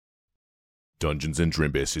Dungeons &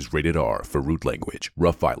 Drimbus is rated R for rude language,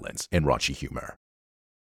 rough violence, and raunchy humor.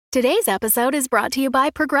 Today's episode is brought to you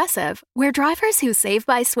by Progressive, where drivers who save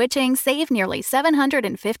by switching save nearly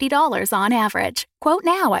 $750 on average. Quote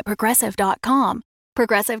now at Progressive.com.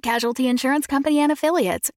 Progressive Casualty Insurance Company and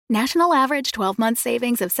Affiliates. National average 12-month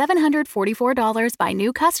savings of $744 by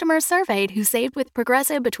new customers surveyed who saved with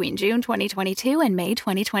Progressive between June 2022 and May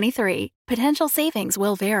 2023. Potential savings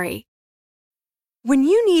will vary. When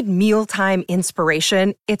you need mealtime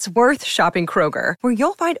inspiration, it's worth shopping Kroger, where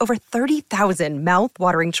you'll find over 30,000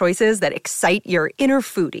 mouth-watering choices that excite your inner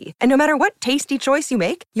foodie. And no matter what tasty choice you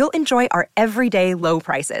make, you'll enjoy our everyday low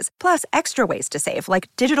prices, plus extra ways to save, like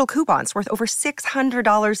digital coupons worth over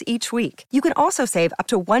 $600 each week. You can also save up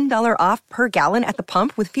to $1 off per gallon at the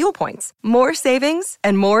pump with fuel points. More savings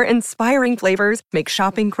and more inspiring flavors make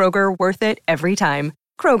shopping Kroger worth it every time.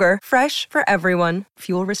 Kroger, fresh for everyone.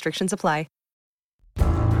 Fuel restrictions apply.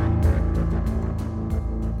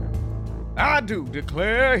 I do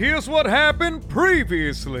declare, here's what happened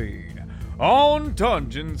previously on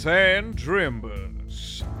Dungeons and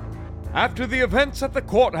Drimbus. After the events at the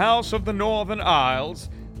courthouse of the Northern Isles,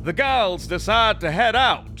 the Gals decide to head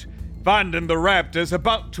out, finding the Raptors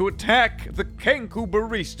about to attack the Kenku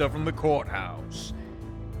barista from the courthouse.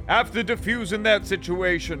 After defusing that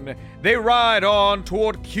situation, they ride on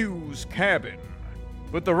toward Q's cabin,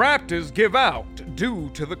 but the Raptors give out due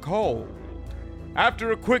to the cold.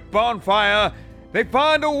 After a quick bonfire, they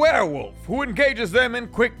find a werewolf who engages them in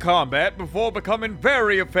quick combat before becoming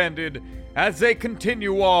very offended as they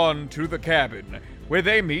continue on to the cabin, where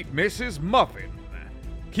they meet Mrs. Muffin,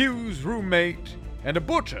 Q's roommate, and a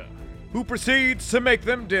butcher, who proceeds to make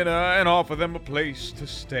them dinner and offer them a place to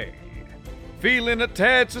stay. Feeling a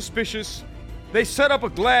tad suspicious, they set up a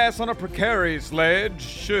glass on a precarious ledge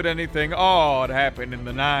should anything odd happen in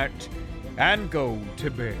the night, and go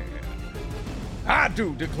to bed. I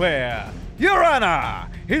do declare, Your Honor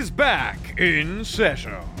is back in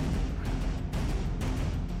session.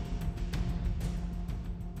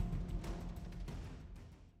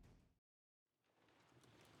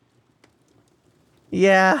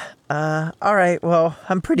 Yeah, all right, well,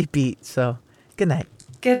 I'm pretty beat, so good night.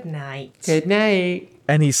 Good night. Good night.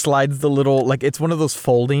 And he slides the little, like, it's one of those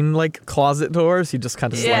folding, like, closet doors. He just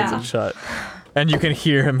kind of slides it shut. And you can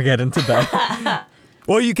hear him get into bed.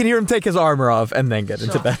 Well, you can hear him take his armor off and then get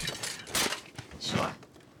into bed. Sure.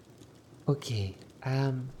 Okay,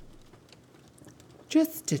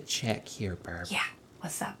 just to check here, Barb. Yeah,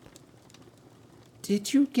 what's up?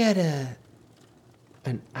 Did you get an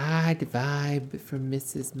odd vibe from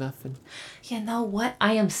Mrs. Muffin? You know what?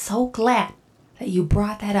 I am so glad that you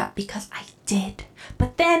brought that up because I did.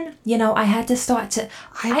 But then, I had to start to...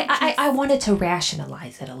 I wanted to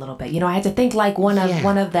rationalize it a little bit. I had to think like one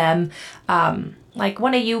of them... like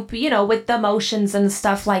one of you, with the emotions and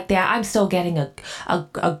stuff like that. I'm still getting a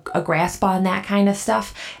grasp on that kind of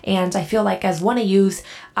stuff. And I feel like as one of you's,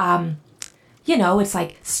 it's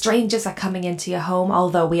like strangers are coming into your home,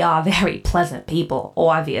 although we are very pleasant people,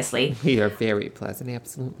 obviously. We are very pleasant,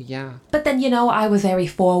 absolutely, yeah. But then, I was very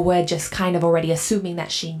forward, just kind of already assuming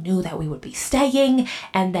that she knew that we would be staying.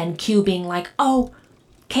 And then Q being like, oh,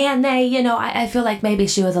 can they? I feel like maybe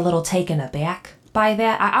she was a little taken aback by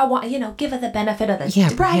that. I want, give her the benefit of the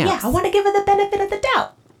doubt. Right, yeah, I want to give her the benefit of the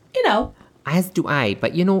doubt, As do I,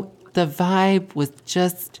 but the vibe was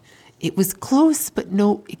just, it was close, but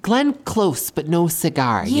no, Glenn close, but no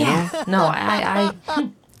cigar, No, I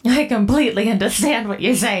completely understand what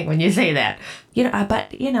you're saying when you say that.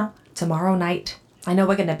 But, tomorrow night, I know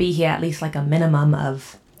we're going to be here at least like a minimum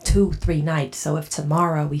of 2-3 nights. So if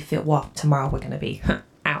tomorrow tomorrow we're going to be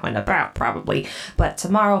out and about probably. But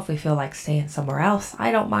tomorrow, if we feel like staying somewhere else,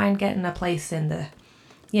 I don't mind getting a place in the,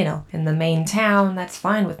 in the main town. That's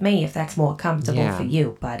fine with me if that's more comfortable for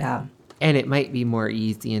you. But, and it might be more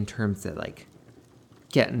easy in terms of like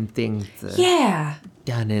getting things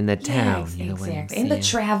done in the town. Exactly. In the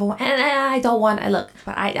travel. And I don't want to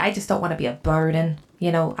but I just don't want to be a burden.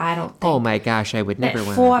 I don't think. Oh my gosh, I would never want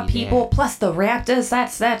to be 4 people plus the Raptors.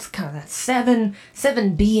 That's kind of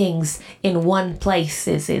seven beings in one place.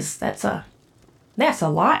 That's a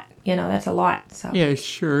lot. That's a lot. So yeah, it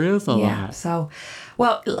sure is a lot. Yeah. So,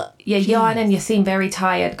 well, you're yawning. You seem very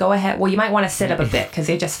tired. Go ahead. Well, you might want to sit up a bit because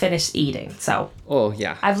you just finished eating. So. Oh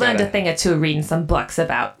yeah. I've learned a thing or two reading some books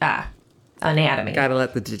about anatomy. Gotta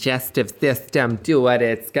let the digestive system do what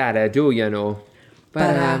it's gotta do,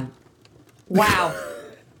 But wow.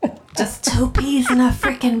 Just 2 peas in a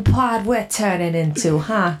freaking pod we're turning into,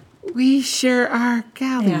 huh? We sure are.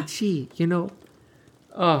 Golly gee,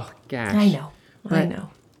 Oh, gosh. I know.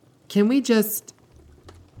 Can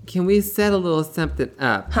we set a little something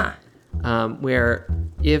up? Huh. where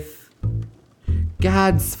if,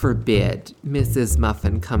 God's forbid, Mrs.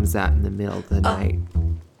 Muffin comes out in the middle of the night,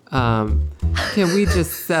 can we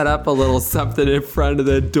just set up a little something in front of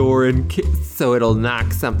the door and so it'll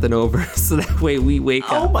knock something over so that way we wake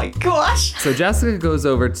up? Oh my gosh. So Jessica goes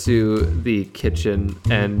over to the kitchen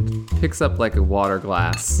and picks up like a water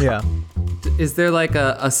glass. Yeah. Is there like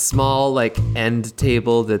a small like end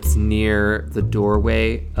table that's near the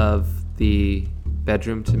doorway of the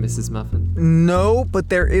bedroom to Mrs. Muffin? No, but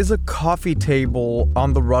there is a coffee table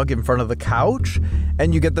on the rug in front of the couch,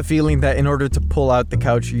 and you get the feeling that in order to pull out the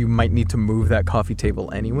couch, you might need to move that coffee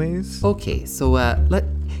table anyways. Okay, so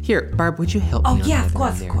here, Barb, would you help me? Oh on yeah, that of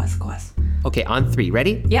one course. there? Okay, on 3,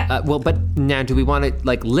 ready? Yeah. Well, but now do we want to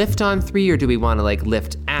like lift on 3 or do we want to like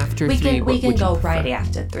lift after 3? We can go right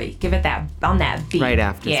after 3. Give it that on that beat. Right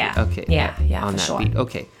after 3. Yeah. Okay. Yeah, on for that sure. beat.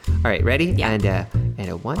 Okay. All right, ready? Yeah. And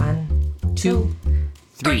a 1, 1, 2,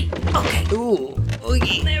 3. Okay. Ooh,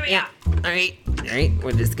 okay. There we are. All right.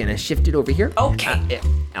 We're just gonna shift it over here. Okay.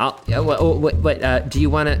 What? Do you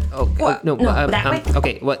want to? Oh, What? no. No, that way?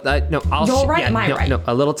 Okay. What? No. I'll. Your right, yeah, my no, right. No.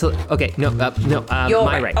 A little to. Okay. No. No. Your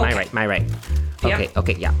My right, right. okay. My right. Yep. Okay.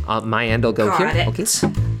 Okay. Yeah. My end will go Got here. it. Okay.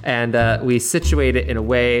 And we situate it in a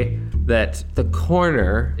way that the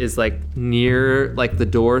corner is like near like the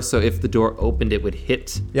door. So if the door opened, it would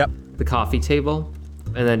hit Yep. the coffee table.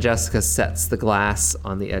 And then Jessica sets the glass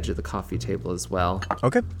on the edge of the coffee table as well.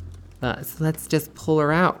 Okay. So let's just pull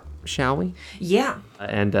her out, shall we? Yeah.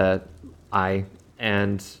 And I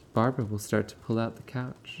and Barbara will start to pull out the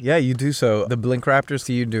couch. Yeah, you do so. The Blink Raptors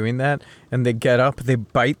see you doing that, and they get up, they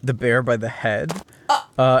bite the bear by the head,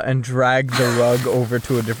 and drag the rug over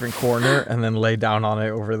to a different corner, and then lay down on it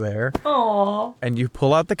over there. Aww. And you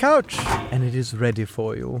pull out the couch, and it is ready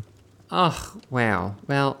for you. Oh, wow.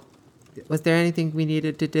 Well, was there anything we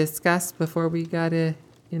needed to discuss before we got in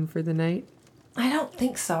for the night? I don't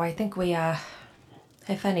think so. I think we,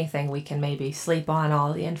 if anything, we can maybe sleep on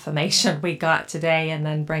all the information we got today and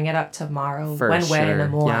then bring it up tomorrow For when we're in a sure,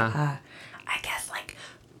 more, yeah. I guess, like,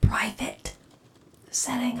 private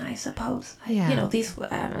setting, I suppose. Yeah. You know, these,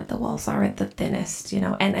 the walls aren't the thinnest, you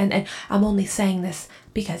know, and I'm only saying this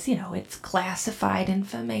because, you know, it's classified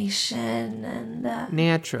information and,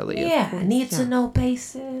 Naturally. yeah, of course, need to yeah. know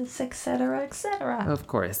basis, etc., etc. Of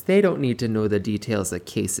course. They don't need to know the details of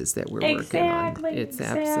cases that we're working on. Exactly, It's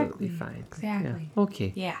exactly, absolutely fine. exactly. Yeah.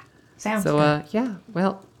 Okay. Yeah, sounds So, good. yeah.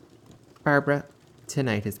 Well, Barbara,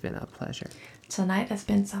 tonight has been a pleasure. Tonight has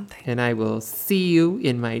been something. And I will see you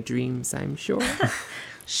in my dreams, I'm sure.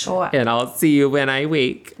 Sure. And I'll see you when I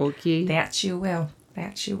wake, okay? That you will.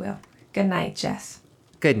 That you will. Good night, Jess.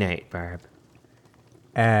 Good night, Barb.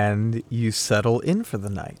 And you settle in for the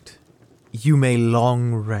night. You may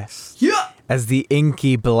long rest as the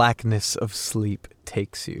inky blackness of sleep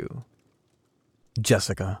takes you.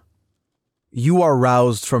 Jessica, you are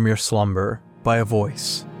roused from your slumber by a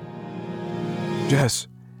voice. Jess,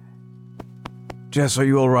 are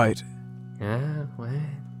you all right? What?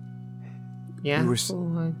 Yeah. You were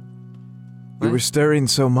what? You were stirring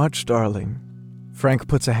so much, darling. Frank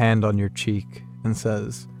puts a hand on your cheek and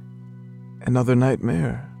says, "Another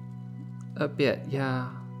nightmare. A bit, yeah.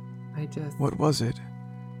 What was it?"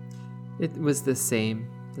 It was the same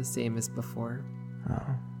as before.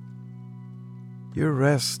 Oh. Your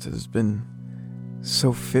rest has been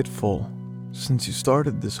so fitful since you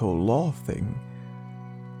started this whole law thing.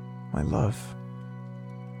 My love,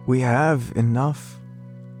 we have enough.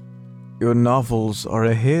 Your novels are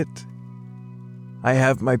a hit. I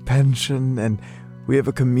have my pension, and we have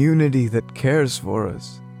a community that cares for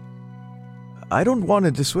us. I don't want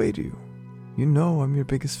to dissuade you. You know I'm your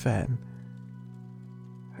biggest fan.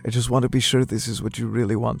 I just want to be sure this is what you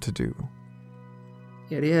really want to do.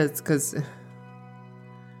 It is, because...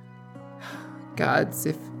 Gods,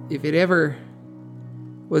 if it ever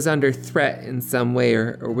was under threat in some way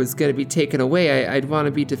or was going to be taken away, I'd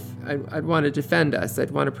want to I'd want to defend us.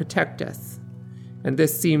 I'd want to protect us. And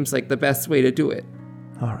this seems like the best way to do it.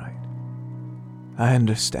 All right. I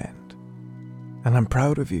understand. And I'm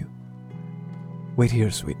proud of you. Wait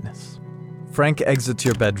here, sweetness. Frank exits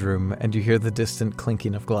your bedroom, and you hear the distant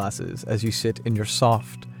clinking of glasses as you sit in your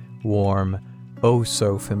soft, warm,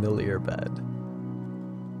 oh-so-familiar bed.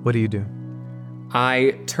 What do you do?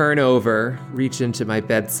 I turn over, reach into my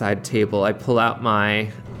bedside table. I pull out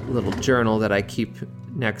my little journal that I keep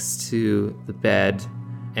next to the bed,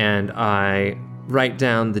 and I write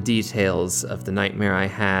down the details of the nightmare I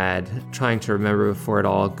had, trying to remember before it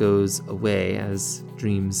all goes away, as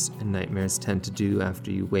dreams and nightmares tend to do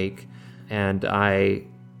after you wake. And I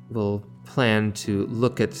will plan to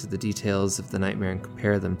look at the details of the nightmare and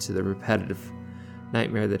compare them to the repetitive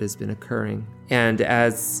nightmare that has been occurring. And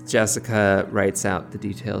as Jessica writes out the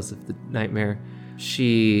details of the nightmare,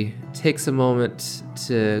 she takes a moment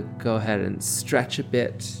to go ahead and stretch a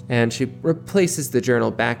bit, and she replaces the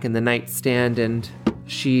journal back in the nightstand, and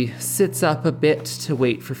she sits up a bit to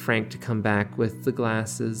wait for Frank to come back with the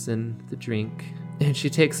glasses and the drink. And she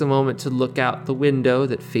takes a moment to look out the window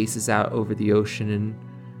that faces out over the ocean and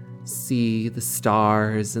see the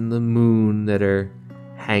stars and the moon that are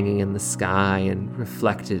hanging in the sky and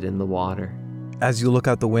reflected in the water. As you look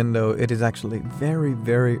out the window, it is actually very,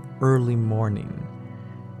 very early morning.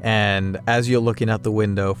 And as you're looking out the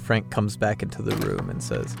window, Frank comes back into the room and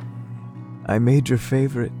says, I made your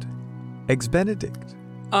favorite, Eggs Benedict.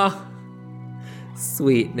 Ah,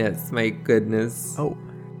 sweetness, my goodness. Oh,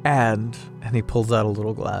 and he pulls out a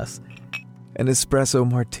little glass, an espresso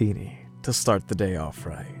martini to start the day off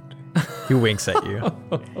right. He winks at you.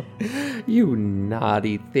 You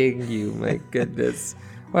naughty thing, you, my goodness.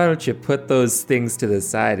 Why don't you put those things to the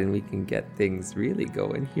side and we can get things really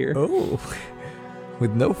going here? Oh,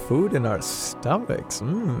 with no food in our stomachs.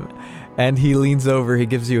 And he leans over, he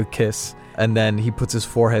gives you a kiss, and then he puts his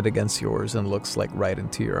forehead against yours and looks like right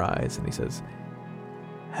into your eyes, and he says,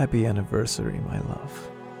 Happy anniversary, my love.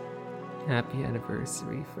 Happy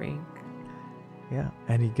anniversary, Frank. Yeah,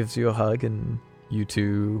 and he gives you a hug, and you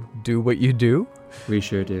two do what you do. We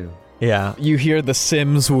sure do. Yeah, you hear the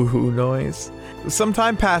Sims woohoo noise. Some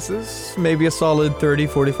time passes, maybe a solid 30,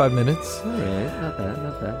 45 minutes. All right, not bad,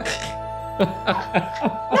 not bad.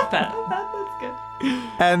 Not bad. That's good.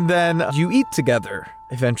 And then you eat together.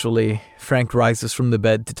 Eventually, Frank rises from the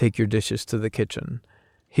bed to take your dishes to the kitchen.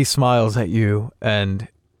 He smiles at you, and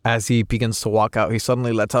as he begins to walk out, he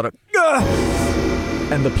suddenly lets out a "Gah!"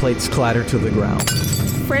 and the plates clatter to the ground.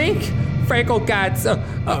 Frank, oh God, so,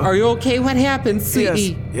 are you okay? What happened,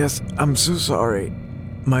 sweetie? Yes, I'm so sorry.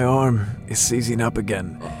 My arm is seizing up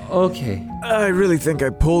again. Okay. I really think I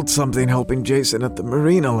pulled something helping Jason at the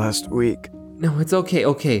marina last week. No, it's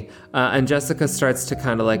okay. And Jessica starts to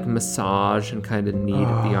kind of like massage and kind of knead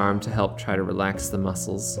at the arm to help try to relax the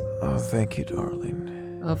muscles. Oh, thank you,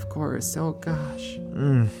 darling. Of course. Oh, gosh.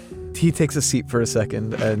 He takes a seat for a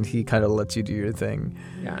second, and he kind of lets you do your thing.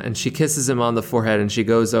 Yeah, and she kisses him on the forehead, and she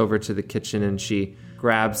goes over to the kitchen, and she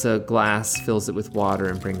grabs a glass, fills it with water,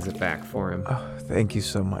 and brings it back for him. Oh, thank you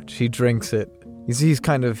so much. He drinks it.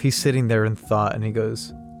 He's sitting there in thought, and he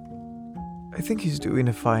goes, I think he's doing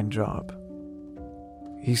a fine job.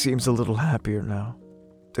 He seems a little happier now,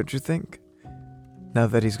 don't you think? Now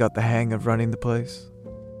that he's got the hang of running the place?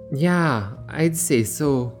 Yeah, I'd say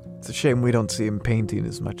so. It's a shame we don't see him painting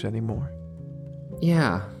as much anymore.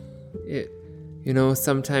 Yeah.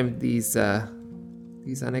 Sometimes these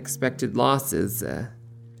unexpected losses,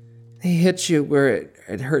 they hit you where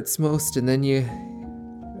it hurts most, and then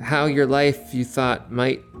how your life you thought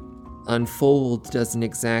might unfold doesn't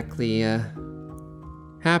exactly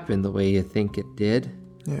happen the way you think it did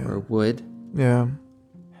or would. Yeah.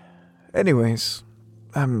 Anyways,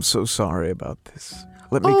 I'm so sorry about this.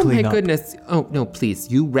 Let me clean up. Oh my goodness. Oh, no,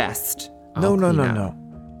 please, you rest. No.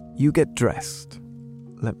 You get dressed.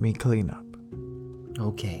 Let me clean up.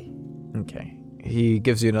 Okay. He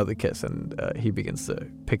gives you another kiss, and he begins to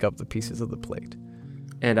pick up the pieces of the plate.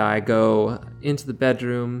 And I go into the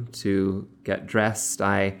bedroom to get dressed.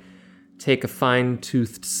 I take a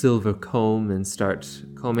fine-toothed silver comb and start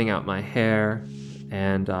combing out my hair.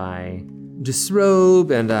 And I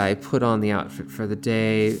disrobe, and I put on the outfit for the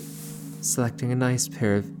day, selecting a nice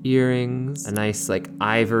pair of earrings, a nice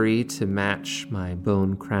ivory to match my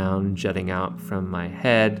bone crown jutting out from my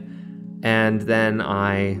head. And then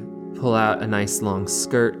I pull out a nice long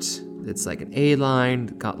skirt. It's like an A-line,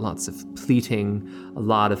 got lots of pleating, a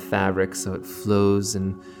lot of fabric so it flows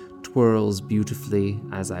and twirls beautifully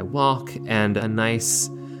as I walk, and a nice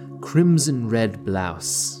crimson red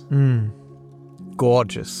blouse.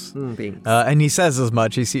 Gorgeous. Thanks. And he says as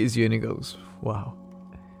much. He sees you and he goes, wow.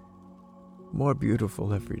 More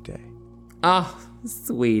beautiful every day. Oh,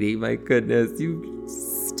 sweetie, my goodness. You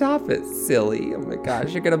stop it, silly. Oh my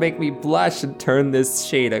gosh, you're gonna make me blush and turn this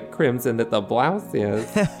shade of crimson that the blouse is.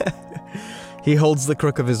 He holds the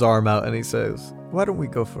crook of his arm out and he says, why don't we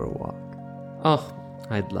go for a walk? Oh,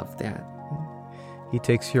 I'd love that. He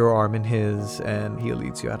takes your arm in his and he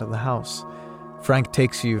leads you out of the house. Frank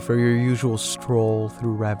takes you for your usual stroll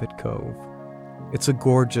through Rabbit Cove. It's a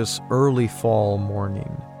gorgeous early fall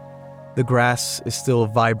morning. The grass is still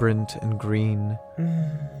vibrant and green.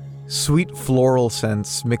 Sweet floral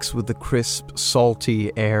scents mix with the crisp,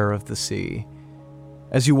 salty air of the sea.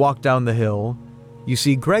 As you walk down the hill, you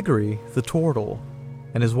see Gregory the turtle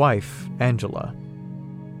and his wife, Angela.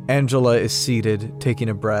 Angela is seated, taking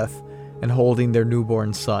a breath, and holding their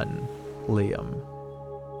newborn son, Liam.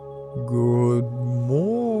 Good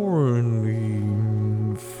morning,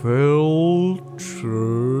 Felchers.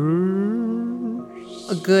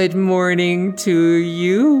 Good morning to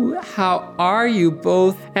you. How are you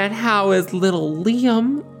both? And how is little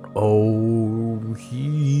Liam? Oh,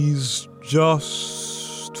 he's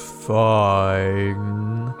just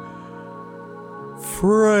fine.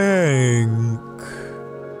 Frank,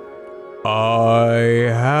 I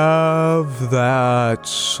have that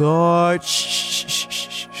such...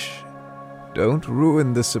 Don't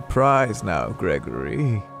ruin the surprise now,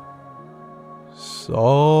 Gregory. Sorry.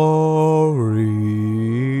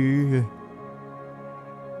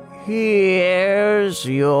 Here's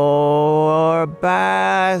your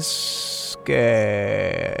basket.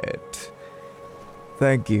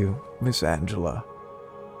 Thank you, Miss Angela.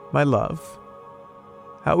 My love,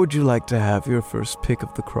 how would you like to have your first pick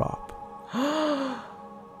of the crop?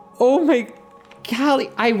 Oh my golly,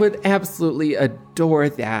 I would absolutely adore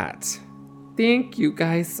that. Thank you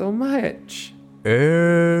guys so much.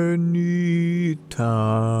 Anytime.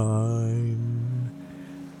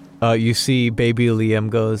 You see baby Liam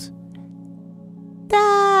goes,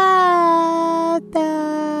 da, da.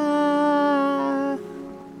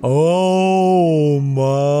 Oh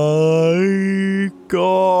my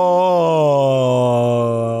God.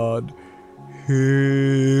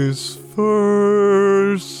 His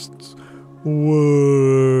first word.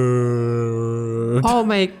 Oh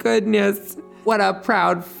my goodness. What a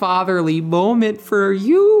proud fatherly moment for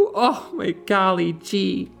you. Oh my golly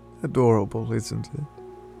gee. Adorable, isn't it?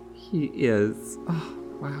 He is. Oh,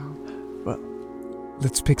 wow. Well,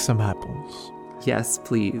 let's pick some apples. Yes,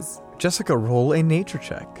 please. Jessica, roll a nature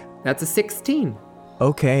check. That's a 16.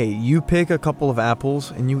 Okay, you pick a couple of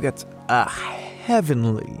apples and you get a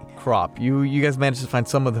heavenly crop. You guys managed to find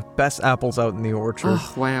some of the best apples out in the orchard.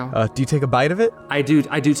 Oh, wow. Do you take a bite of it? I do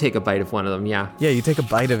take a bite of one of them, yeah. Yeah, you take a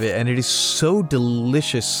bite of it and it is so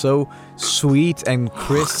delicious, so sweet and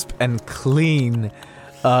crisp and clean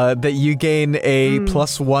that you gain a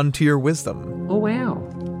 +1 to your wisdom. Oh, wow.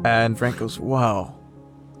 And Frank goes, wow,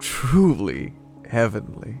 truly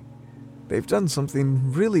heavenly. They've done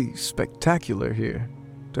something really spectacular here,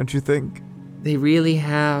 don't you think? They really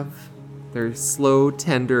have. Their slow,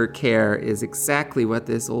 tender care is exactly what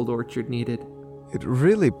this old orchard needed. It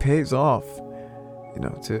really pays off,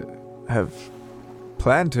 to have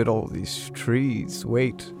planted all these trees,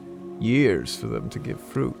 wait years for them to give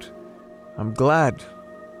fruit. I'm glad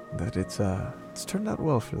that it's turned out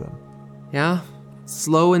well for them. Yeah,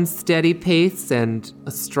 slow and steady pace and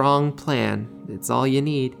a strong plan. It's all you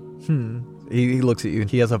need. He looks at you and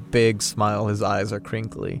he has a big smile. His eyes are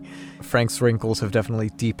crinkly. Frank's wrinkles have definitely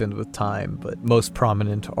deepened with time, but most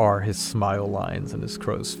prominent are his smile lines and his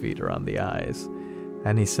crow's feet around the eyes.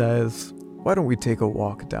 And he says, why don't we take a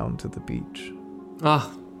walk down to the beach?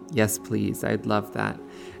 Oh, yes, please. I'd love that.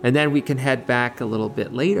 And then we can head back a little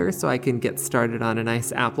bit later so I can get started on a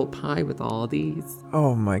nice apple pie with all these.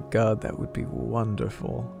 Oh my God, that would be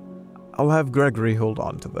wonderful. I'll have Gregory hold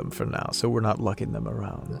on to them for now, so we're not lugging them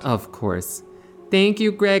around. Of course. Thank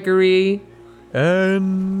you, Gregory. Anytime.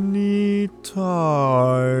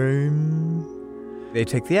 They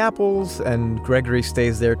take the apples, and Gregory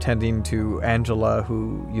stays there tending to Angela,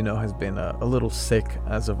 who, has been a little sick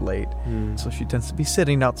as of late. So she tends to be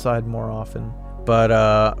sitting outside more often.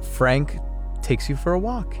 But Frank takes you for a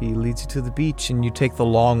walk. He leads you to the beach, and you take the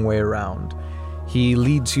long way around. He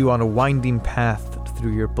leads you on a winding path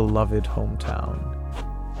through your beloved hometown.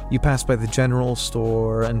 You pass by the general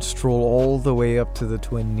store and stroll all the way up to the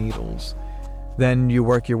Twin Needles. Then you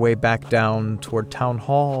work your way back down toward Town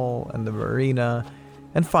Hall and the marina,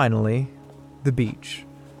 and finally, the beach.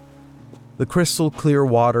 The crystal clear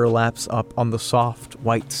water laps up on the soft,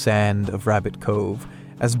 white sand of Rabbit Cove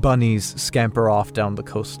as bunnies scamper off down the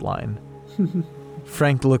coastline.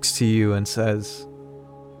 Frank looks to you and says,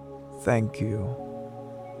 thank you.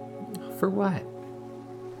 For what?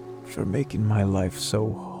 For making my life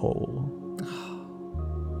so whole.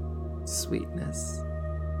 Sweetness.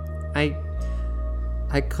 I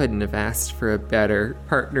couldn't have asked for a better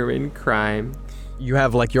partner in crime. You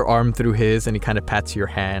have your arm through his and he kind of pats your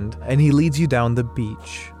hand and he leads you down the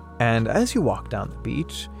beach. And as you walk down the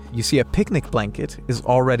beach, you see a picnic blanket is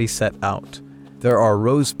already set out. There are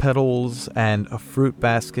rose petals and a fruit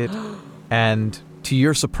basket and, to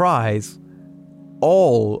your surprise,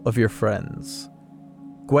 all of your friends.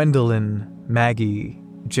 Gwendolyn, Maggie,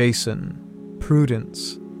 Jason,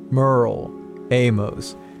 Prudence, Merle,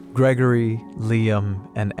 Amos, Gregory, Liam,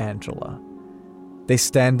 and Angela. They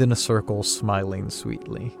stand in a circle smiling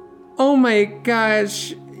sweetly. Oh my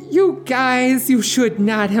gosh, You guys, you should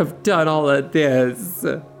not have done all of this.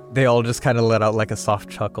 They all just kind of let out like a soft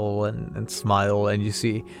chuckle and smile, and you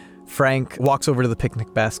see Frank walks over to the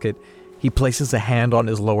picnic basket. He places a hand on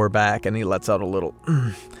his lower back and he lets out a little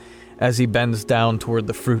as he bends down toward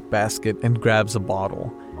the fruit basket and grabs a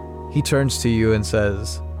bottle. He turns to you and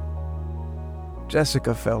says,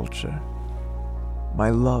 Jessica Felcher, my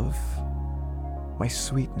love, my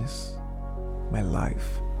sweetness, my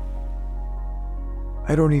life.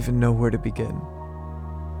 I don't even know where to begin.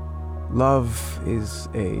 Love is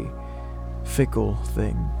a fickle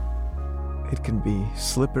thing. It can be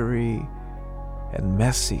slippery and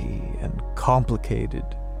messy and complicated.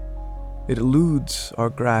 It eludes our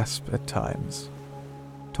grasp at times,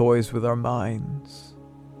 toys with our minds.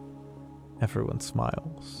 Everyone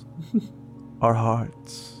smiles. Our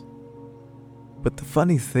hearts. But the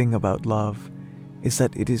funny thing about love is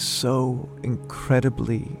that it is so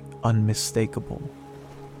incredibly unmistakable.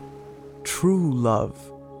 True love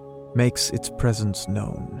makes its presence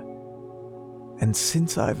known. And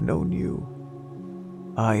since I've known you,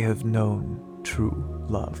 I have known true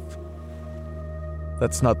love.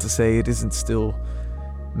 That's not to say it isn't still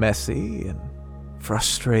messy and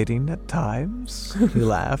frustrating at times, he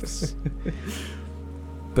laughs.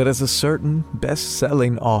 But as a certain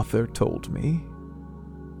best-selling author told me,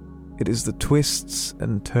 it is the twists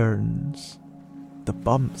and turns, the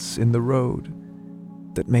bumps in the road,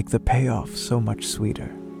 that make the payoff so much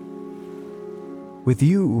sweeter. With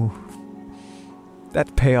you,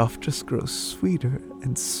 that payoff just grows sweeter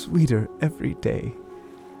and sweeter every day.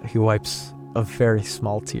 He wipes a very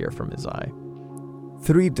small tear from his eye.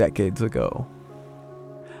 3 decades ago,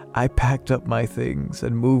 I packed up my things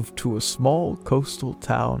and moved to a small coastal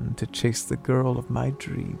town to chase the girl of my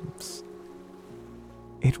dreams.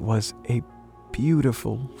 It was a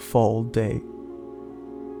beautiful fall day.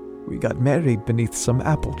 We got married beneath some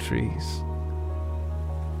apple trees.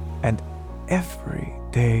 And every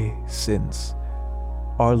day since,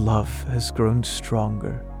 our love has grown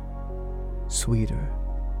stronger, sweeter.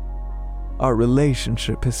 Our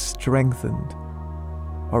relationship has strengthened.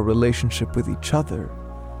 Our relationship with each other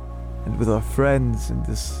and with our friends in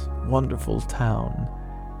this wonderful town.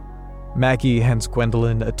 Maggie hands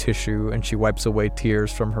Gwendolyn a tissue and she wipes away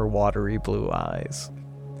tears from her watery blue eyes.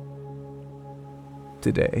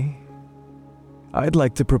 Today, I'd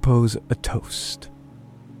like to propose a toast.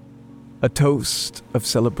 A toast of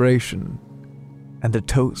celebration and a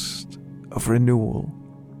toast of renewal.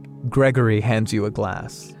 Gregory hands you a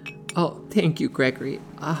glass. Oh, thank you, Gregory.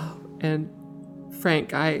 Oh, and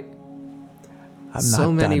Frank, I'm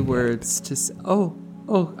so not many done words to say. Oh,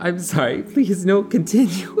 I'm sorry. Please, no,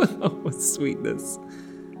 continue. Oh, sweetness.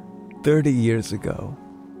 30 years ago,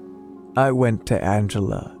 I went to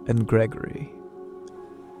Angela and Gregory.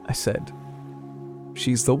 I said,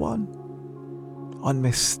 she's the one.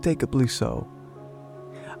 Unmistakably so.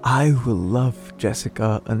 I will love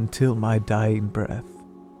Jessica until my dying breath.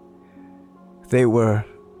 They were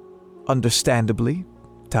understandably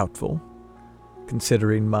doubtful,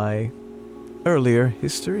 considering my earlier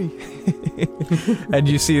history. And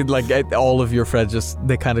you see, like, all of your friends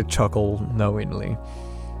they kind of chuckle knowingly.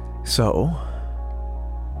 So,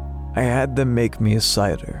 I had them make me a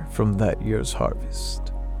cider from that year's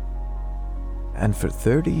harvest. And for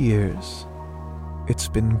 30 years, it's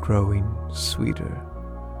been growing sweeter,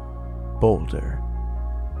 bolder.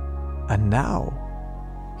 And now,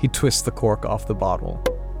 he twists the cork off the bottle.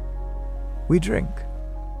 We drink.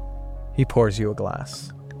 He pours you a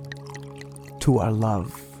glass. To our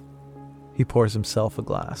love. He pours himself a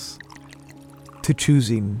glass. To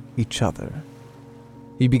choosing each other.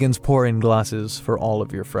 He begins pouring glasses for all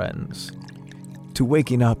of your friends. To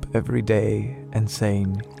waking up every day and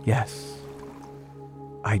saying, yes,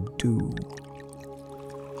 I do.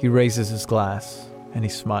 He raises his glass and he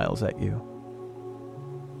smiles at you.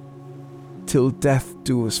 Till death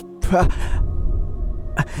do us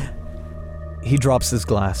He drops his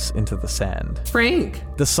glass into the sand. Frank!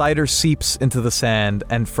 The cider seeps into the sand,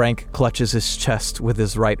 and Frank clutches his chest with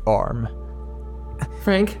his right arm.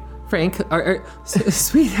 Frank,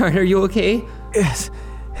 sweetheart, are you okay? Yes.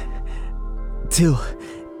 Till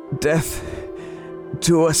death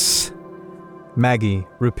do us. Maggie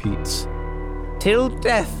repeats. Till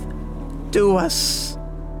death do us.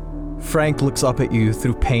 Frank looks up at you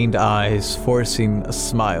through pained eyes, forcing a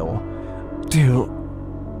smile. Till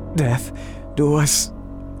death do us.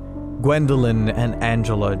 Gwendolyn and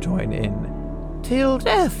Angela join in. Till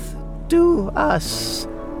death do us.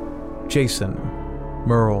 Jason,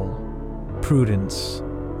 Merle, Prudence,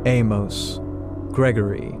 Amos,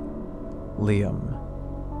 Gregory, Liam.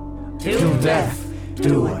 Till death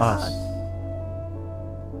do us.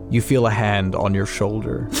 You feel a hand on your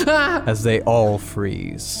shoulder as they all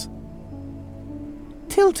freeze.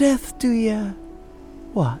 Till death do ya?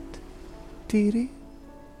 What, dearie?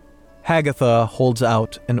 Hagatha holds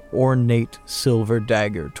out an ornate silver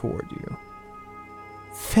dagger toward you.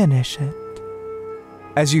 Finish it.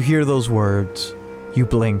 As you hear those words, you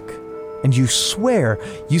blink, and you swear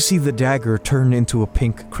you see the dagger turn into a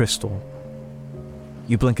pink crystal.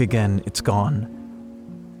 You blink again, it's gone.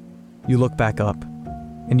 You look back up,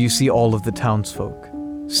 and you see all of the townsfolk,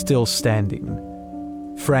 still standing.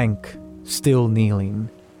 Frank, still kneeling,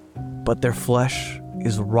 but their flesh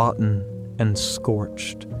is rotten and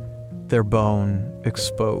scorched, their bone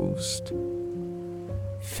exposed.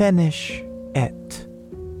 Finish it.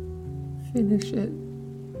 Finish it.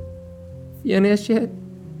 Finish it.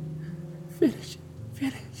 Finish it.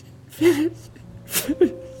 Finish it. Finish it. Finish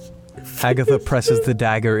it. Hagatha presses the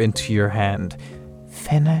dagger into your hand.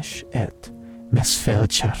 Finish it, Miss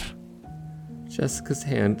Filcher. Jessica's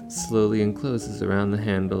hand slowly encloses around the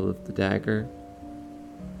handle of the dagger.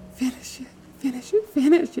 Finish it. Finish it.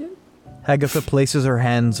 Finish it. Hagatha places her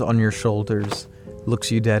hands on your shoulders, looks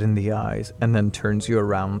you dead in the eyes, and then turns you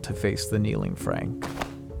around to face the kneeling Frank.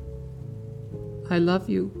 I love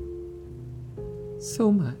you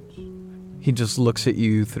so much. He just looks at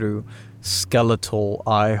you through skeletal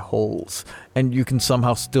eye holes, and you can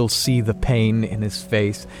somehow still see the pain in his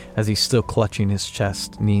face as he's still clutching his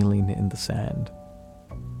chest, kneeling in the sand.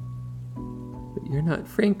 But you're not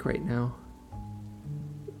Frank right now,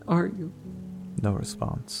 are you? No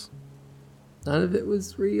response. None of it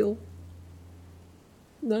was real.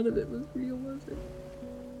 None of it was real, was it?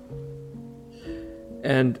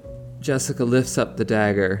 And Jessica lifts up the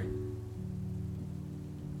dagger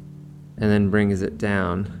and then brings it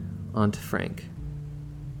down onto Frank.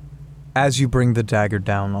 As you bring the dagger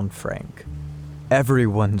down on Frank,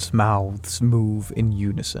 everyone's mouths move in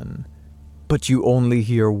unison, but you only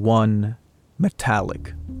hear one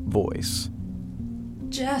metallic voice.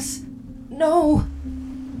 Jess, no!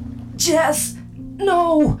 Jess,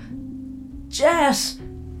 no! Jess!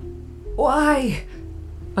 Why?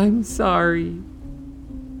 I'm sorry.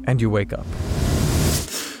 And you wake up.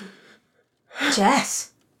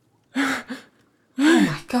 Jess! Oh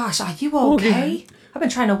my gosh, are you okay? I've been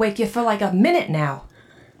trying to wake you for like a minute now.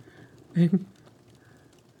 It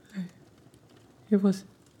was...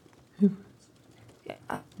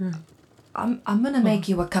 I'm gonna make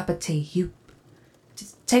you a cup of tea. You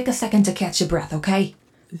just take a second to catch your breath, okay?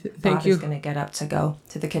 Thank you. Bobby's gonna get up to go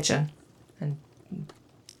to the kitchen and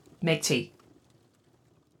make tea.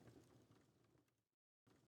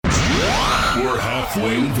 We're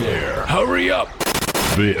halfway there. Hurry up!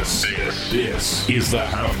 This is the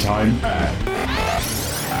Halftime Ad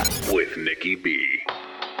with Nikki B.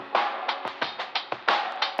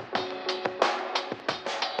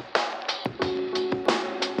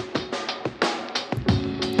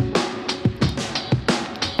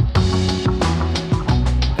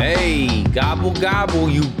 Hey, gobble gobble,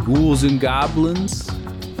 you ghouls and goblins.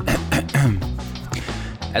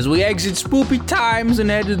 As we exit spoopy times and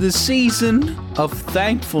head to the season of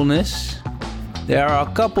thankfulness, there are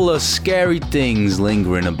a couple of scary things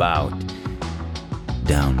lingering about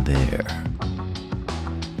down there.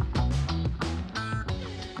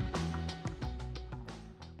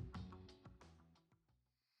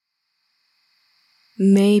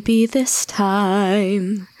 Maybe this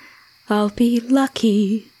time I'll be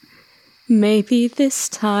lucky. Maybe this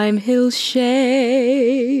time he'll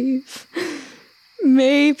shave.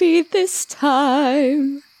 Maybe this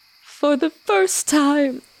time, for the first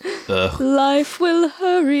time, life will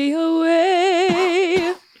hurry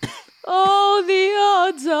away. All the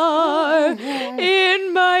odds are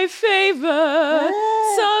in my favor.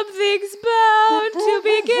 Something's bound to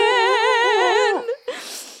begin.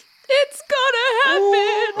 It's gonna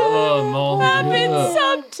happen. Oh, mon Happen Dieu.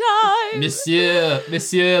 sometime.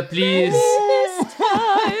 Monsieur, please. This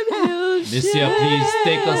time he'll Monsieur, please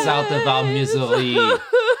take us out of our misery.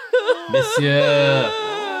 Monsieur.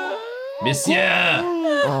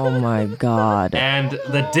 Oh my god. And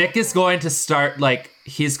the dick is going to start,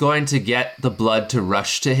 he's going to get the blood to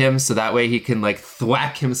rush to him so that way he can,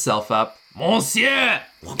 thwack himself up. Monsieur!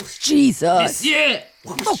 Jesus. Monsieur!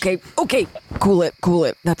 Okay. Cool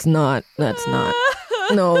it. That's not.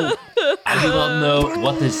 No. I do not know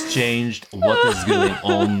what has changed, what is going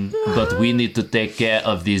on, but we need to take care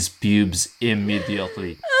of these pubes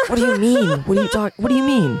immediately. What do you mean? What do you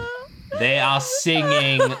mean? They are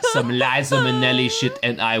singing some Liza Minnelli shit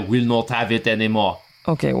and I will not have it anymore.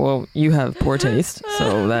 Okay, well, you have poor taste,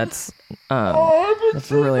 so that's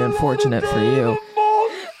really unfortunate for you.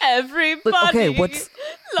 Everybody. Okay, what's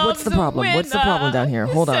What's the problem? What's the problem down here?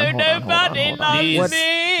 Hold on. Please,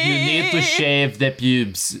 you need to shave the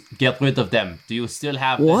pubes. Get rid of them. Do you still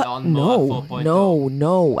have the What? lawnmower 4.0?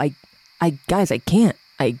 No. Guys, I can't.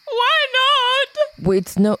 Why not?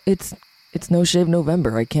 Wait, it's No Shave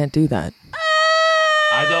November. I can't do that.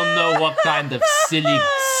 I don't know what kind of silly,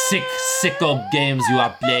 sicko games you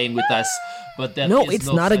are playing with us, but there No, is it's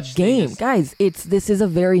no not a such thing game, as- guys. It's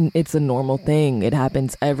a normal thing. It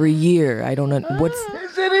happens every year. I don't know what's.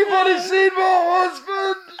 Has anybody seen my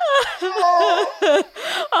husband?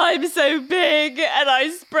 I'm so big and I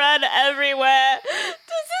spread everywhere.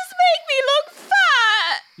 Does this make me look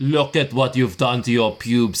fat? Look at what you've done to your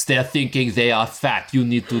pubes. They're thinking they are fat. You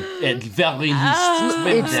need to, at very least,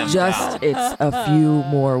 trim them down. It's a few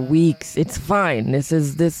more weeks. It's fine. It's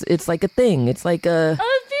like a thing. It's like a. A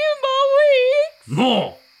few more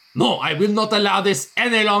weeks? No, I will not allow this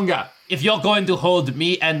any longer. If you're going to hold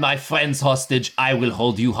me and my friends hostage, I will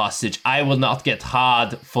hold you hostage. I will not get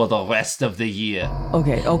hard for the rest of the year.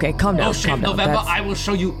 Okay, calm down. No shave calm down. November, That's- I will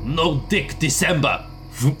show you no dick December.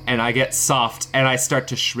 And I get soft and I start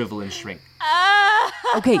to shrivel and shrink.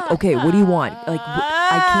 Okay, what do you want? Like,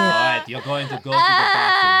 I can't. Alright, you're going to go to the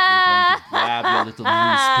bathroom. You're going to grab your little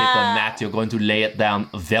newspaper mat. You're going to lay it down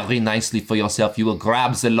very nicely for yourself. You will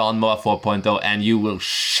grab the lawnmower 4.0 and you will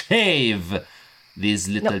shave these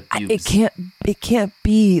little pubes. It can't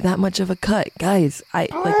be that much of a cut, guys. I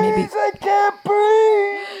can't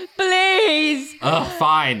breathe. Please.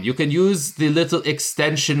 Fine. You can use the little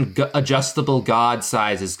extension adjustable guard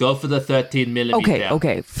sizes. Go for the 13 millimeter.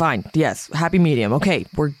 Okay, fine. Yes, happy medium. Okay,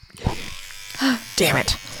 we're. Damn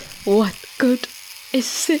it. What good is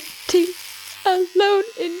sitting alone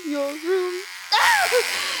in your room?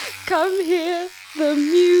 Come hear the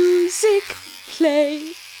music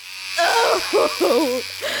play. Oh,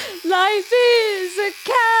 life is a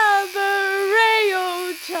cabaret,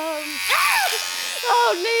 oh chum.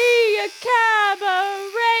 Only a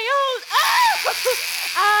cabaret, oh,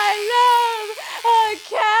 I love a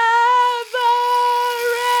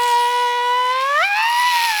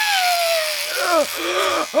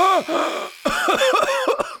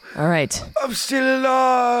cabaret. All right. I'm still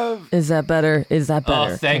alive. Is that better?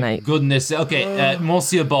 Oh, thank goodness. Okay,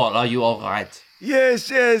 Monsieur Ball, are you all right? Yes.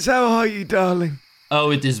 How are you, darling?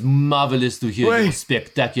 Oh, it is marvelous to hear Wait. your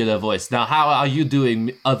spectacular voice. Now, how are you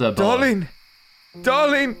doing, other ball?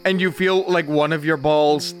 Darling, and you feel like one of your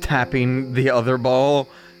balls tapping the other ball.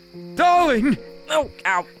 Darling! Oh,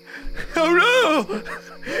 ow. Oh no!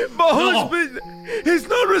 My husband is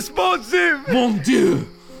not responsive! Mon Dieu!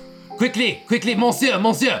 Quickly, monsieur!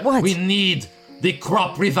 What? We need the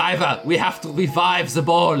crop reviver. We have to revive the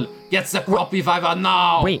ball. Get the crop reviver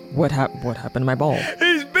now! Wait, what happened to my ball?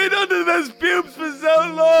 He's been under those pubes for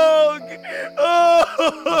so long! Oh.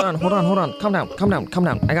 Hold on. Calm down.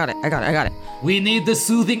 I got it. We need the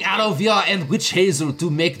soothing aloe vera and witch hazel to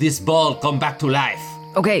make this ball come back to life.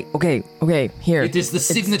 Okay, here. It is the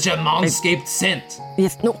signature Manscaped scent.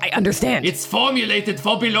 Yes, no, I understand. It's formulated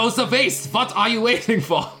for below the waist. What are you waiting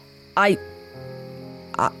for? I'm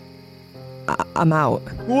out.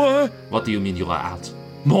 What? What do you mean you are out?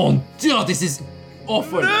 Mon Dieu, this is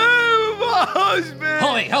awful. No, my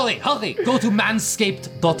husband! Hurry! Go to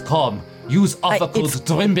manscaped.com. Use offer code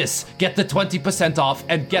DRIMBUS. Get the 20% off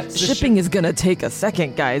and get the Shipping is gonna take a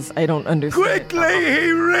second, guys. I don't understand. Quickly,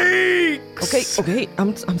 he reeks! Okay.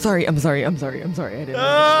 I'm sorry. I didn't mean to let it get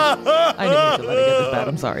this bad.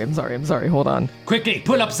 I'm sorry. Hold on. Quickly,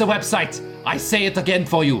 pull up the website. I say it again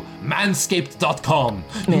for you. Manscaped.com.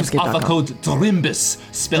 Use offer code DRIMBUS.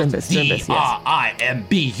 Spelled Drimbus, DRIMBUS.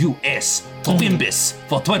 DRIMBUS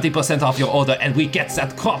for 20% off your order, and we get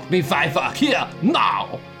that crop reviver here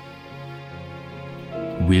now.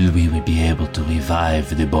 Will we be able to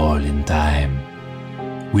revive the ball in time?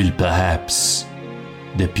 Will perhaps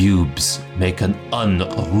the pubes make an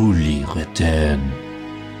unruly return?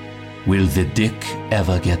 Will the dick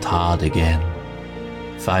ever get hard again?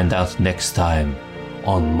 Find out next time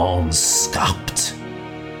on Manscaped,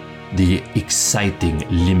 the exciting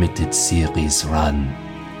limited series run.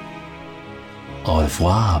 Au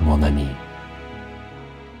revoir, mon ami.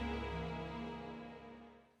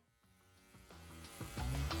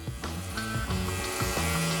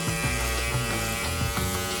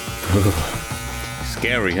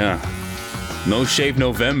 Scary, huh? No Shave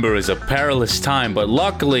November is a perilous time, but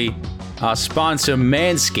luckily, our sponsor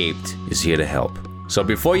Manscaped is here to help. So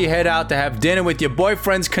before you head out to have dinner with your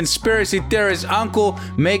boyfriend's conspiracy theorist uncle,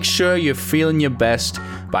 make sure you're feeling your best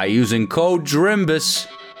by using code DRIMBUS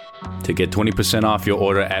to get 20% off your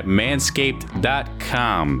order at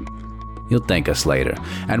manscaped.com. You'll thank us later.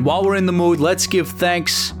 And while we're in the mood, let's give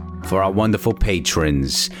thanks for our wonderful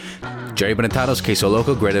patrons. Jerry Benetatos, Queso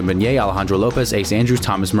Loco, Greta Beignet, Alejandro Lopez, Ace Andrews,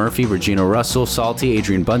 Thomas Murphy, Regina Russell, Salty,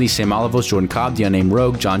 Adrian Bundy, Sam Olivos, Jordan Cobb, The Unnamed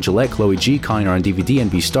Rogue, John Gillette, Chloe G, Colin R on DVD,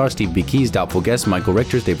 NB Star, Steve B. Keys, Doubtful Guest, Michael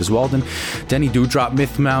Richters, Davis Walden, Denny Dewdrop,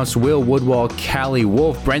 Myth Mouse, Will Woodwall, Callie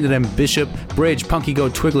Wolf, Brandon M. Bishop, Bridge, Punky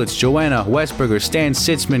Goat, Twiglets, Joanna, Westberger, Stan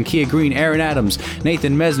Sitzman, Kia Green, Aaron Adams,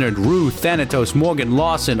 Nathan Mesnard, Rue, Thanatos, Morgan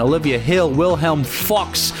Lawson, Olivia Hill, Wilhelm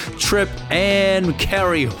Fox, Tripp, and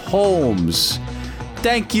Kerry Holmes.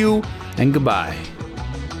 Thank you and goodbye.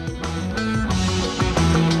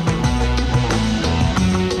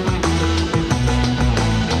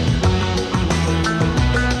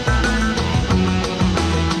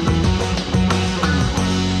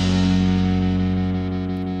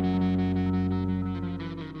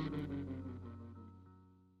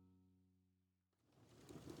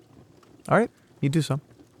 All right, you do so.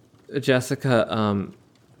 Jessica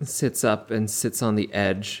sits up and sits on the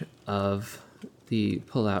edge of the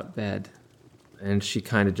pull-out bed, and she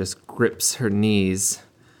kind of just grips her knees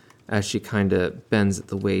as she kind of bends at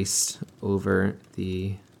the waist over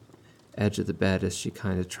the edge of the bed as she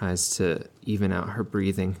kind of tries to even out her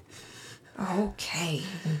breathing. Okay.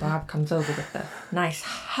 And Bob comes over with a nice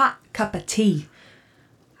hot cup of tea.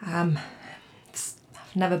 I've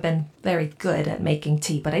never been very good at making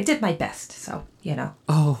tea, but I did my best, so, you know.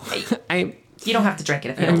 Oh, You don't have to drink it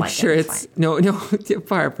if you don't like sure it. It's no,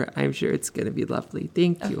 Barbara. I'm sure it's gonna be lovely.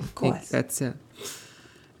 Thank you. Of course. That's it.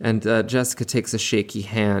 And Jessica takes a shaky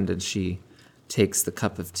hand and she takes the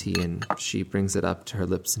cup of tea and she brings it up to her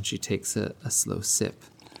lips and she takes a slow sip.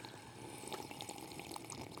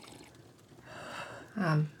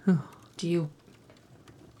 Do you...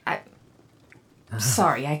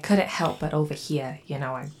 Sorry, I couldn't help but over here, you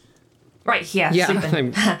know, I'm right here,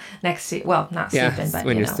 sleeping next to... Well, not sleeping, but,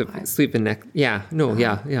 when you you're know. sleeping next... Yeah, no,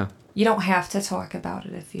 yeah. You don't have to talk about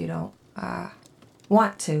it if you don't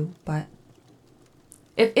want to, but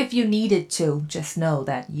if you needed to, just know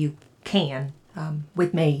that you can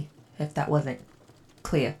with me, if that wasn't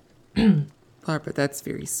clear. Barbara, that's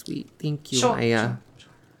very sweet. Thank you. Sure.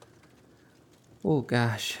 Oh,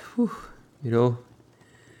 gosh. Whew. You know...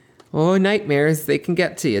 Oh, nightmares, they can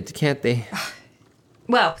get to you, can't they?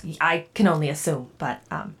 Well, I can only assume, but...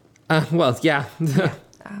 well, yeah.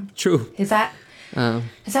 True. Is that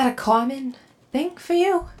a common thing for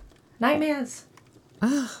you? Nightmares?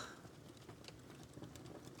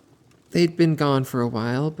 They'd been gone for a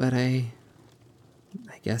while, but I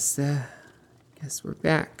guess we're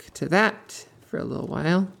back to that for a little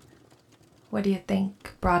while. What do you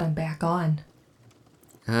think brought him back on?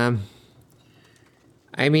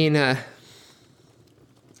 I mean, I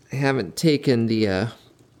haven't taken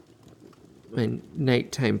my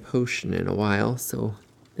nighttime potion in a while, so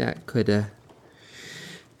that could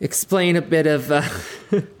explain a bit of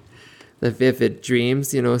the vivid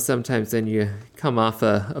dreams. You know, sometimes when you come off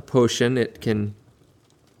a potion, it can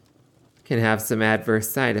have some adverse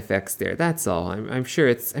side effects there. That's all. I'm sure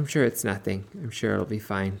it's nothing. I'm sure it'll be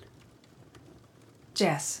fine.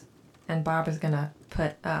 Jess, and Barbara's gonna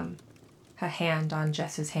put her hand on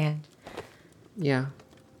Jess's hand. Yeah.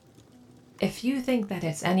 If you think that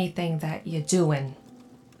it's anything that you're doing,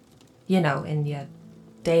 you know, in your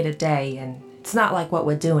day-to-day, and it's not like what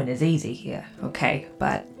we're doing is easy here, okay?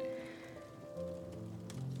 But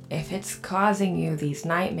if it's causing you these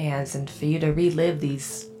nightmares and for you to relive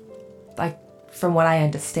these, like, from what I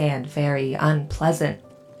understand, very unpleasant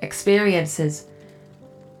experiences,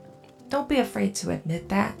 don't be afraid to admit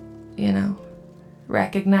that, you know?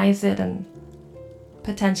 Recognize it and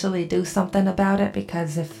potentially do something about it,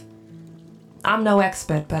 because if... I'm no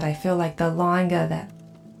expert, but I feel like the longer that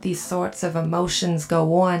these sorts of emotions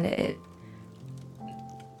go on,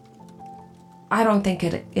 I don't think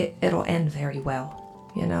it'll end very well,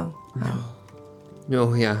 you know?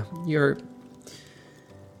 No, yeah. Your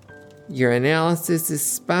analysis is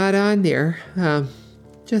spot on there. I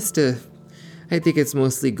think it's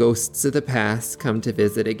mostly ghosts of the past come to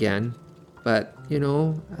visit again. But, you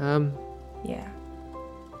know, Yeah.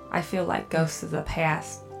 I feel like ghosts of the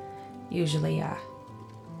past usually,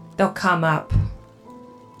 they'll come up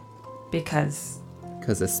because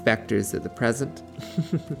of specters of the present.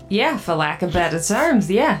 Yeah, for lack of better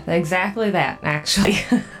terms. Yeah, exactly that, actually.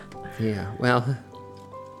 Yeah, well,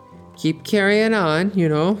 keep carrying on, you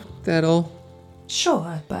know, that'll...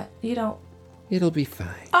 Sure, but you don't... It'll be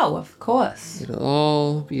fine. Oh, of course. It'll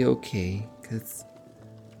all be okay, because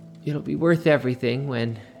it'll be worth everything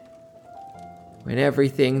when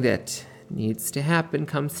everything that needs to happen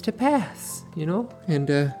comes to pass, you know? And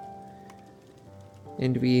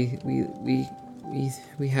we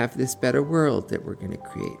have this better world that we're gonna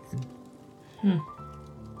create.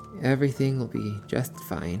 Everything will be just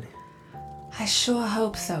fine. I sure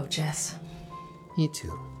hope so, Jess. Me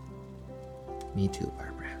too. Me too,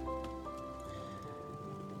 Barbara.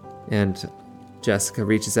 And Jessica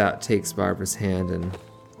reaches out, takes Barbara's hand, and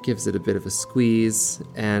gives it a bit of a squeeze,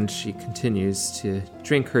 and she continues to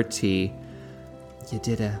drink her tea. You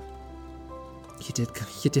did a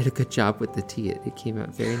good job with the tea. It came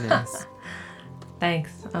out very nice.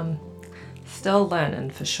 Thanks. I'm still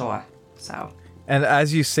learning for sure. So. And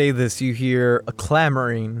as you say this, you hear a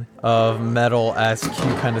clamoring of metal as Q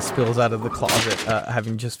kind of spills out of the closet,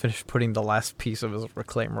 having just finished putting the last piece of his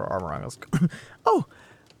reclaimer armor on. Oh,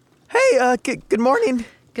 hey, good morning.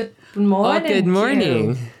 Good morning. Oh, good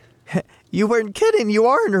morning. You weren't kidding. You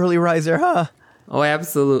are an early riser, huh? Oh,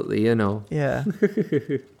 absolutely. You know. Yeah.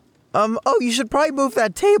 Oh, you should probably move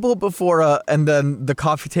that table before, and then the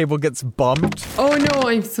coffee table gets bumped. Oh, no,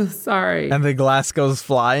 I'm so sorry. And the glass goes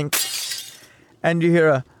flying. And you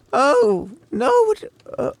hear oh, no,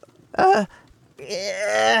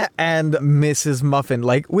 and Mrs. Muffin,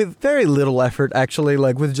 like, with very little effort, actually,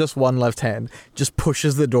 like, with just one left hand, just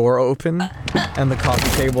pushes the door open, and the coffee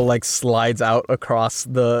table, like, slides out across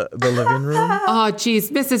the living room. Oh, geez,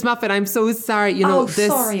 Mrs. Muffin, I'm so sorry. You know,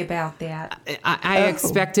 sorry about that. I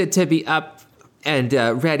expected to be up and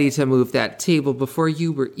ready to move that table before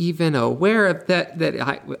you were even aware of that.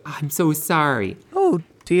 I'm so sorry. Oh,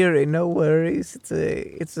 dearie, no worries.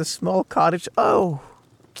 It's a small cottage. Oh,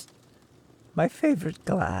 my favorite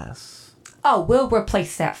glass. Oh, we'll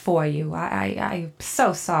replace that for you. I'm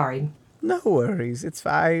so sorry. No worries. It's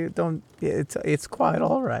quite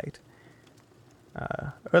all right.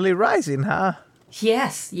 Early rising, huh?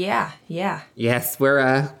 Yes, yeah. Yes,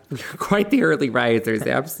 we're quite the early risers,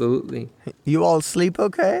 absolutely. You all sleep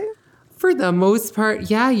okay? For the most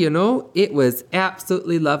part, yeah, you know, it was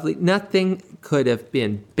absolutely lovely. Nothing could have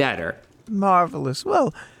been better. Marvelous.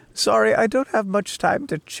 Well, sorry, I don't have much time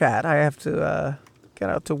to chat. I have to get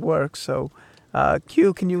out to work, so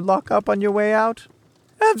Q, can you lock up on your way out?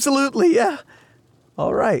 Absolutely, yeah.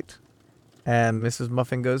 All right. And Mrs.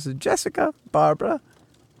 Muffin goes to Jessica, Barbara,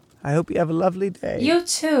 I hope you have a lovely day. You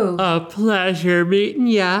too. A pleasure meeting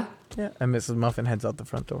ya. Yeah, and Mrs. Muffin heads out the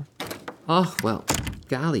front door. Oh, well,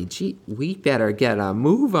 golly gee, we better get a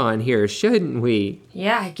move on here, shouldn't we?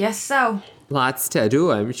 Yeah, I guess so. Lots to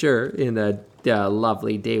do, I'm sure, in the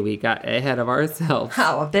lovely day we got ahead of ourselves.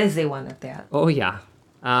 Oh, a busy one at that. Oh, yeah.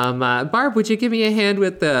 Barb, would you give me a hand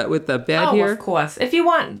with the bed here? Oh, of course. If you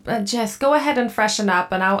want, Jess, go ahead and freshen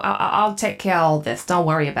up, and I'll take care of all this. Don't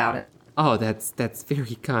worry about it. Oh, that's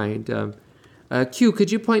very kind. Q,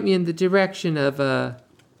 could you point me in the direction of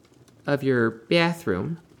your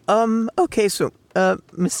bathroom? Okay, so,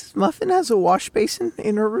 Mrs. Muffin has a wash basin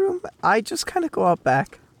in her room. I just kind of go out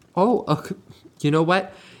back. Oh, okay. You know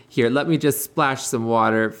what? Here, let me just splash some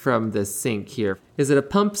water from the sink here. Is it a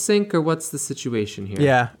pump sink or what's the situation here?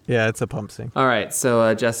 Yeah, it's a pump sink. All right,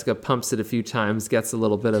 so Jessica pumps it a few times, gets a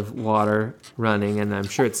little bit of water running, and I'm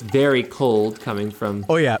sure it's very cold coming from...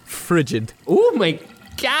 Oh yeah, frigid. Oh my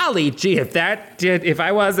golly gee, if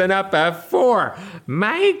I wasn't up at 4,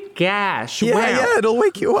 my gosh. Yeah, wow. Yeah, it'll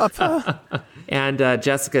wake you up. And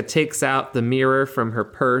Jessica takes out the mirror from her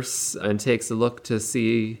purse and takes a look to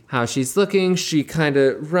see how she's looking. She kind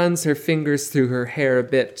of runs her fingers through her hair a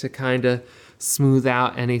bit to kind of smooth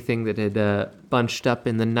out anything that had bunched up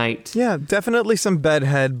in the night. Yeah, definitely some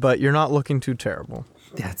bedhead, but you're not looking too terrible.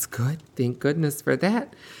 That's good. Thank goodness for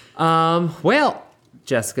that. Well,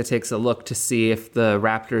 Jessica takes a look to see if the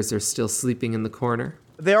raptors are still sleeping in the corner.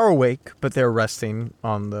 They are awake, but they're resting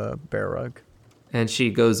on the bear rug. And she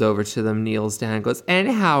goes over to them, kneels down, and goes,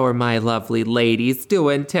 "And how are my lovely ladies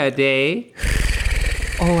doing today?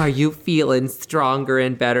 Oh, are you feeling stronger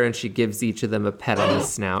and better?" And she gives each of them a pet on the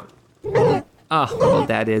snout. Oh, well,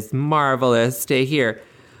 that is marvelous to hear.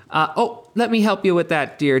 Let me help you with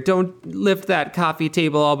that, dear. Don't lift that coffee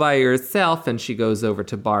table all by yourself. And she goes over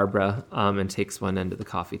to Barbara and takes one end of the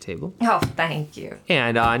coffee table. Oh, thank you.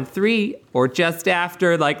 And on 3, or just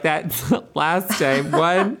after, like that last time.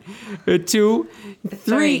 1, 2,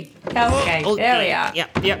 3. Okay, there we are.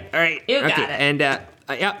 Yep. All right. You got it. And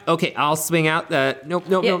okay. I'll swing out the. Nope.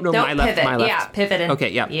 My left. Pivot. My left. Yeah, pivoting.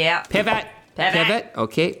 Okay. Yep. Yeah. Pivot.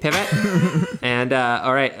 Okay, pivot. And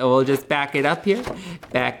all right, we'll just back it up here.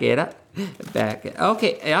 Back it up.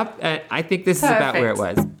 Okay, yep. I think this is about where it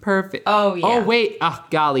was. Perfect. Oh, yeah. Oh, wait. Oh,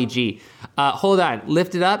 golly gee. Hold on.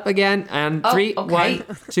 Lift it up again. And 3, okay.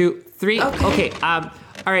 1, 2, 3. Okay. All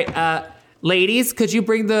right. Ladies, could you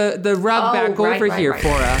bring the rug back over here for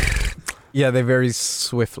us? Yeah, they very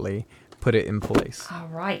swiftly put it in place. All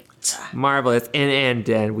right. Marvelous. And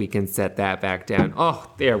then we can set that back down. Oh,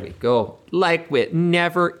 there we go. Like it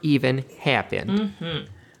never even happened.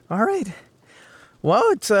 All right. Well,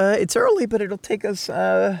 it's early, but it'll take us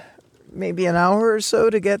maybe an hour or so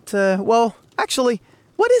to get. Well, actually,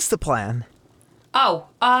 what is the plan? Oh,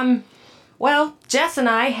 well, Jess and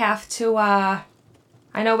I have to, I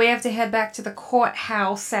know we have to head back to the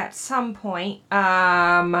courthouse at some point.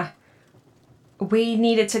 We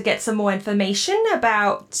needed to get some more information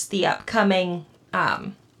about the upcoming,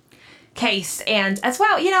 case, and as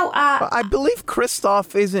well, I believe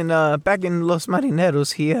Kristoff isn't back in Los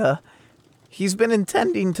Marineros. He's been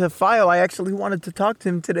intending to file. I actually wanted to talk to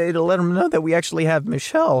him today to let him know that we actually have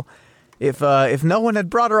Michelle. If no one had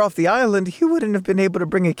brought her off the island, he wouldn't have been able to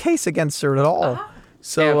bring a case against her at all.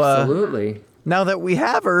 So absolutely. Now that we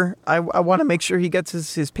have her, I want to make sure he gets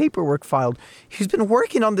his paperwork filed. He's been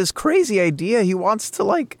working on this crazy idea. He wants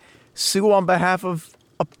to sue on behalf of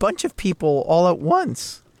a bunch of people all at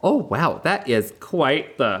once. Oh wow, that is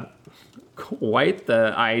quite the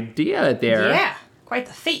idea there. Yeah, quite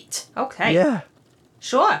the feat. Okay. Yeah.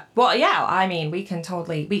 Sure. Well, yeah, I mean, we can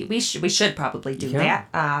totally, we should probably do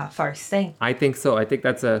that first thing. I think so. I think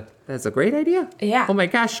that's a great idea. Yeah. Oh my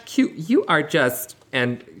gosh, cute. You are just,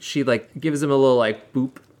 and she gives him a little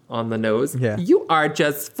boop on the nose. Yeah. You are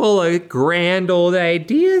just full of grand old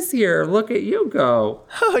ideas here. Look at you go.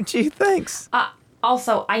 Oh, gee, thanks.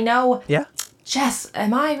 Also, I know. Yeah? Jess,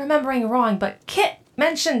 am I remembering wrong? But Kit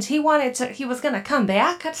mentioned he was gonna come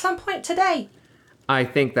back at some point today. I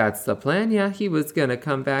think that's the plan. Yeah, he was gonna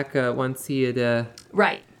come back once he had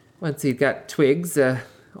Right. Once he got Twigs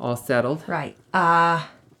all settled. Right.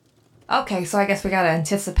 Okay, so I guess we gotta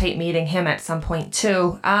anticipate meeting him at some point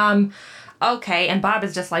too. Okay, and Bob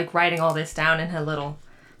is just writing all this down in her little.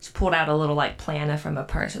 She pulled out a little planner from her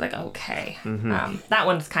purse. She's okay. Mm-hmm. That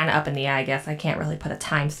one's kind of up in the air. I guess I can't really put a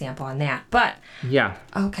timestamp on that, but yeah.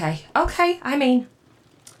 Okay. I mean,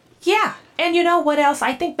 yeah. And you know what else?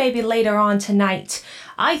 I think maybe later on tonight,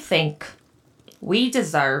 I think we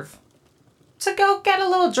deserve to go get a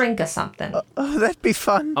little drink or something. Oh, that'd be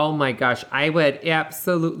fun. Oh my gosh, I would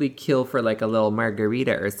absolutely kill for a little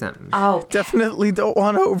margarita or something. Oh. Definitely don't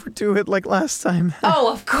want to overdo it like last time.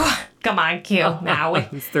 Oh, of course. Come on, Q. Now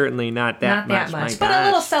certainly not that much. My but gosh. a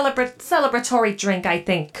little celebratory drink, I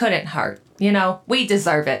think, couldn't hurt. We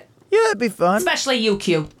deserve it. Yeah, that'd be fun. Especially you,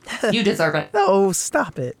 Q. You deserve it. Oh,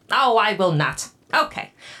 stop it. Oh, I will not.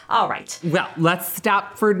 Okay. All right. Well, let's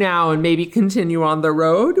stop for now and maybe continue on the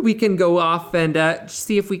road. We can go off and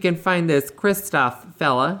see if we can find this Kristoff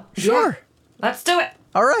fella. Sure. Yeah. Let's do it.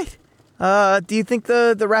 All right. Do you think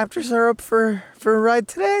the Raptors are up for a ride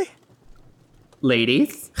today?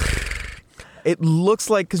 Ladies? It looks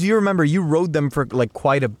like, because you remember, you rode them for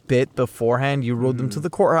quite a bit beforehand. You rode them to the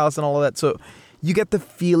courthouse and all of that. So you get the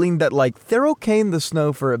feeling that they're okay in the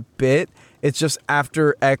snow for a bit. It's just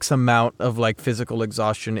after X amount of physical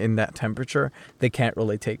exhaustion in that temperature, they can't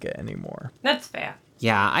really take it anymore. That's fair.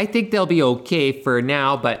 Yeah, I think they'll be okay for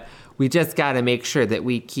now, but we just got to make sure that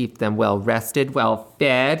we keep them well rested, well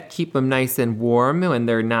fed, keep them nice and warm when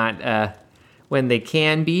they're not, when they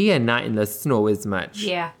can be and not in the snow as much.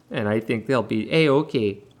 Yeah. And I think they'll be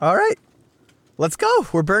A-okay. All right. Let's go.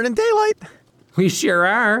 We're burning daylight. We sure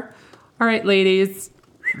are. All right, ladies.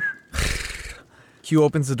 Q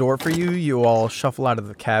opens the door for you. You all shuffle out of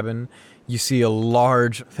the cabin. You see a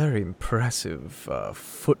large, very impressive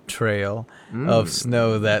foot trail of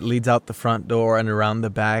snow that leads out the front door and around the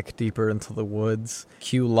back, deeper into the woods.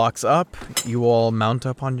 Q locks up. You all mount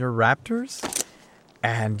up on your Raptors,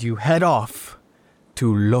 and you head off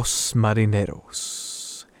to Los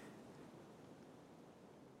Marineros.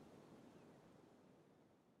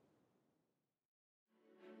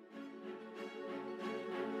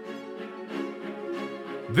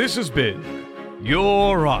 This has been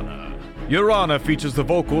Your Honor. Your Honor features the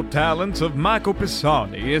vocal talents of Michael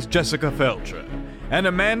Pisani as Jessica Felcher and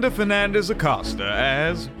Amanda Fernandez Acosta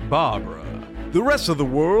as Barbara. The rest of the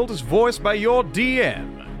world is voiced by your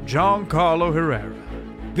DM, Giancarlo Herrera.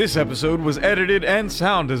 This episode was edited and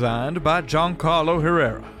sound designed by Giancarlo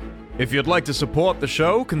Herrera. If you'd like to support the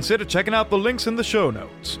show, consider checking out the links in the show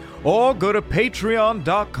notes or go to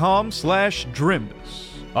patreon.com/Drimbus.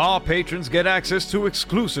 Our patrons get access to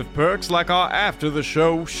exclusive perks like our After the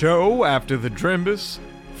Show After the Drimbus,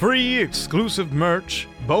 free exclusive merch,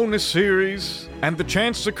 bonus series, and the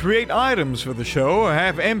chance to create items for the show or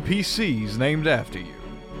have NPCs named after you.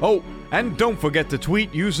 Oh, and don't forget to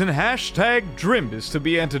tweet using #Drimbus to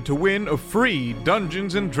be entered to win a free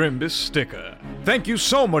Dungeons & Drimbus sticker. Thank you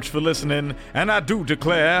so much for listening, and I do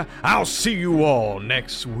declare I'll see you all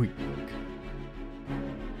next week.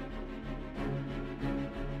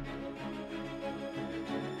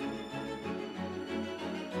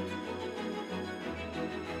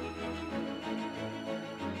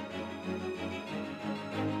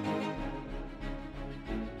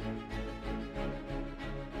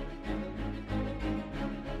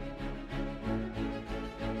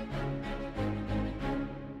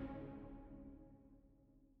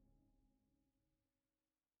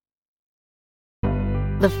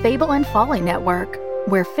 the Fable and Folly Network,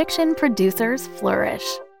 where fiction producers flourish.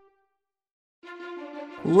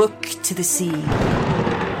 Look to the sea.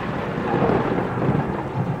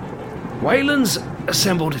 Wayland's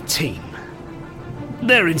assembled a team.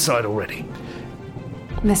 They're inside already.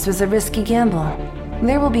 This was a risky gamble.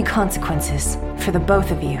 There will be consequences for the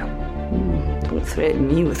both of you. Don't threaten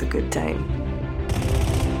me with a good time.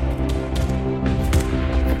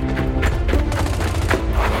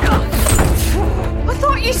 I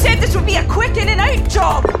thought you said this would be a quick in and out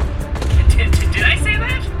job! Did I say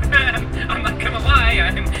that? I'm not gonna lie,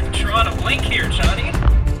 I'm drawing a blank here, Johnny.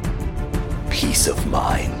 Peace of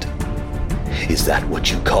mind. Is that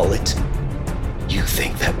what you call it? You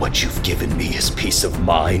think that what you've given me is peace of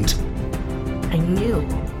mind? I knew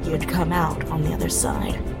you'd come out on the other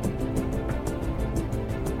side.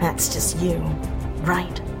 That's just you,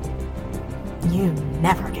 right? You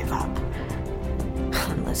never give up.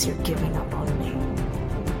 Unless you're giving up on me.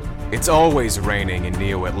 It's always raining in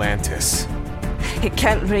Neo Atlantis. It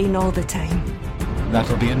can't rain all the time.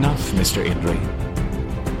 That'll be enough, Mr. Indri.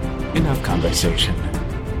 Enough conversation.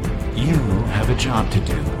 You have a job to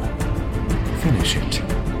do. Finish it.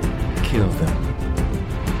 Kill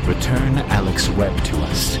them. Return Alex Webb to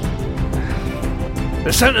us.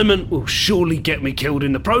 The sentiment will surely get me killed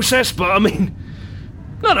in the process, but I mean,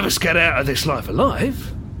 none of us get out of this life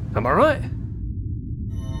alive. Am I right?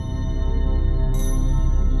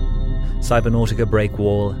 Cybernautica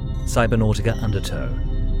Breakwall, Cybernautica Undertow,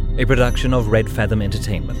 a production of Red Fathom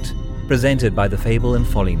Entertainment, presented by the Fable and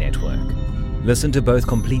Folly Network. Listen to both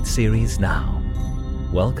complete series now.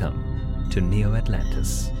 Welcome to Neo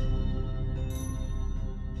Atlantis.